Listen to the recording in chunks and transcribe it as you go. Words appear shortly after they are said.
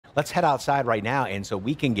let's head outside right now, and so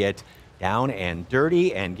we can get down and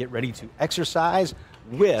dirty and get ready to exercise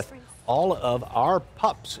with all of our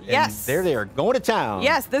pups. Yes. And there they are, going to town.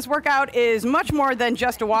 Yes, this workout is much more than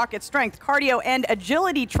just a walk. It's strength, cardio, and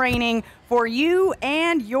agility training for you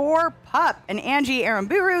and your pup. And Angie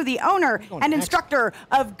Aramburu, the owner and instructor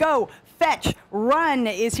of Go Fetch Run,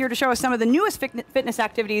 is here to show us some of the newest fitness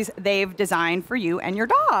activities they've designed for you and your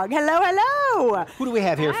dog. Hello, hello. Who do we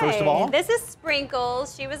have here, first of all? This is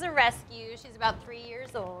Sprinkles. She was a rescue. She's about 3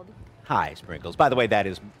 years old. Hi, Sprinkles. By the way, that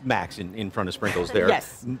is Max in front of Sprinkles there.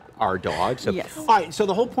 Yes. Our dog. So, yes. All right, so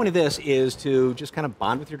the whole point of this is to just kind of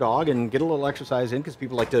bond with your dog and get a little exercise in, because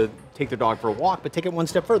people like to take their dog for a walk, but take it one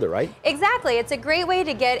step further, right? Exactly. It's a great way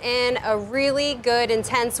to get in a really good,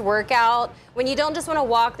 intense workout when you don't just want to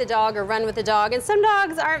walk the dog or run with the dog. And some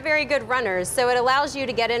dogs aren't very good runners, so it allows you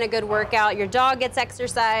to get in a good workout. Your dog gets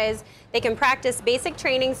exercise. They can practice basic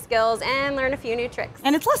training skills and learn a few new tricks.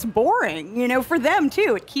 And it's less boring, you know, for them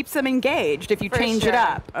too. It keeps them engaged if you change it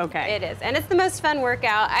up. Okay. It is. And it's the most fun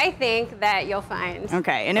workout, I think, that you'll find.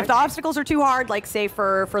 Okay. And if the obstacles are too hard, like say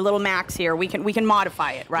for little Max here, we can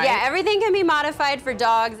modify it, right? Yeah, everything can be modified for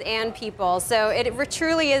dogs and people. So it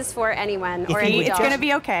truly is for anyone or any dog. It's going to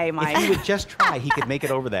be okay, Mike. If he would just try, he could make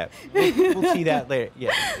it over that. We'll see that later.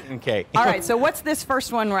 Yeah. Okay. All right. So what's this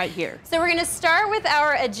first one right here? So we're going to start with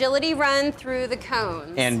our agility run through the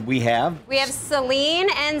cones. And we have? We have Celine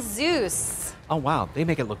and Zeus. Oh, wow. They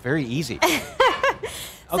make it look very easy.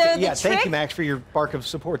 So Okay, yeah, thank you, Max, for your bark of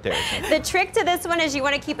support there. The trick to this one is you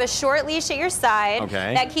want to keep a short leash at your side.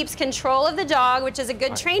 Okay. That keeps control of the dog, which is a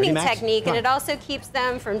good training technique, and it also keeps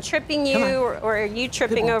them from tripping you or you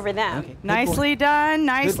tripping over them. Okay. Nicely done.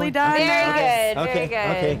 Nicely done. Very good. Okay. Very good.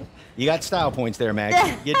 Okay. You got style points there,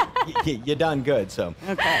 Max. You done good. So.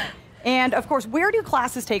 Okay. And of course, where do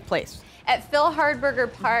classes take place? At Phil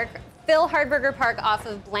Hardberger Park off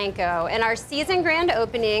of Blanco. And our season grand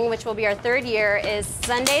opening, which will be our 3rd year, is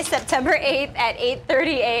Sunday, September 8th at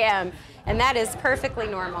 8:30 a.m. And that is perfectly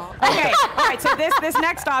normal. Okay. All right. So this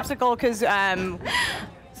next obstacle, because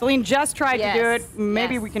Celine just tried to do it.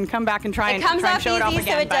 Maybe we can come back and try and show it off again. It comes up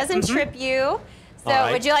easy, so it doesn't trip you.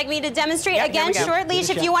 So would you like me to demonstrate again? Short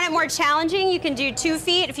leash. If you want it more challenging, you can do 2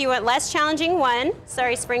 feet. If you want less challenging, 1.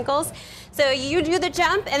 Sorry, Sprinkles. So you do the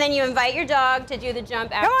jump, and then you invite your dog to do the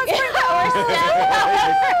jump after. Come on,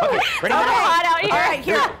 Sprinkles! Ready? Hot out here. All right,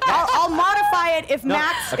 here. I'll modify it if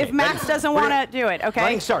Max doesn't want to do it. Okay.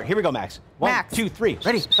 Running start. Here we go, Max. 1, 2, 3.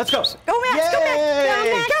 Ready? Let's go. Go, Max. Go, Max.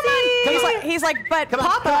 Yay! Come on. He's like, but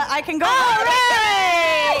Papa, I can go. All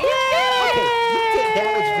right.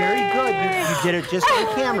 That was very good. You did it just on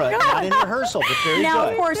camera, not in rehearsal, but very good. Now,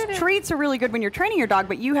 of course, treats are really good when you're training your dog,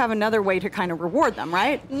 but you have another way to kind of reward them,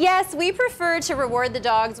 right? Yes, we prefer to reward the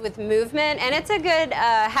dogs with movement, and it's a good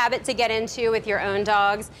habit to get into with your own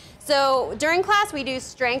dogs. So during class, we do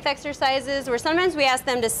strength exercises where sometimes we ask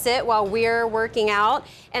them to sit while we're working out,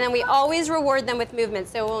 and then we always reward them with movement.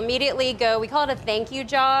 So we'll immediately go, we call it a thank you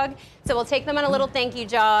jog. So we'll take them on a little thank you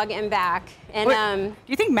jog and back. And do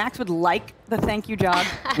you think Max would like the thank you jog?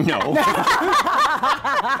 No. You don't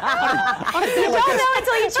know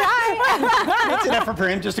until you try. It's an effort for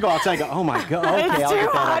him just to go outside and go, oh my God, okay, It's I'll too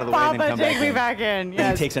get that hot, out of the way and then Papa, come take back me in. back in. And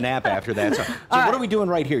Yes. he takes a nap after that. So what are we doing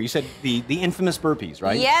right here? You said the infamous burpees,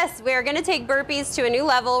 right? Yes, we're going to take burpees to a new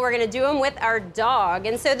level. We're going to do them with our dog.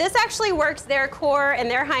 And so this actually works their core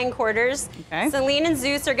and their hindquarters. Okay. Celine and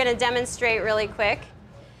Zeus are going to demonstrate really quick.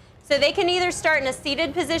 So they can either start in a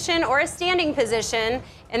seated position or a standing position,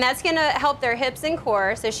 and that's going to help their hips and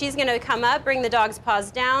core. So she's going to come up, bring the dog's paws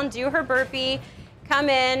down, do her burpee, come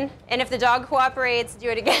in, and if the dog cooperates, do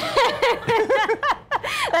it again.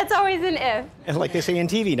 That's always an if. And like they say in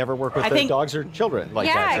TV, never work with the dogs or children like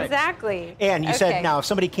that. Yeah, Right? exactly. And you said, now, if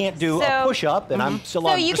somebody can't do a push-up, and I'm still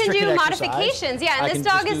on restricted So you can do exercise, modifications. Yeah, and this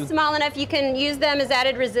dog is small enough, you can use them as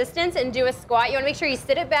added resistance and do a squat. You want to make sure you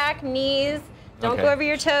sit it back, knees, don't go over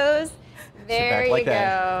your toes. There you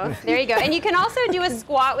go. There you go. And you can also do a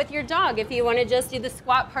squat with your dog if you want to just do the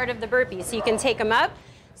squat part of the burpee. So you can take them up,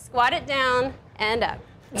 squat it down, and up.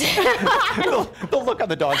 the look on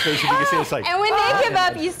the dog's face, you can see it's like. And when they give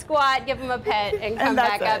up, you squat, give them a pet, and come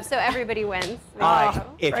back up. So everybody wins. All right.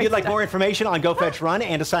 If you'd like more information on Go Fetch Run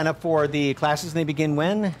and to sign up for the classes, they begin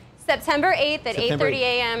when? September 8th at 8:30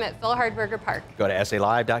 a.m. at Phil Hardberger Park. Go to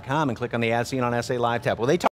SALive.com and click on the ad scene on SA Live tab. Well, they talk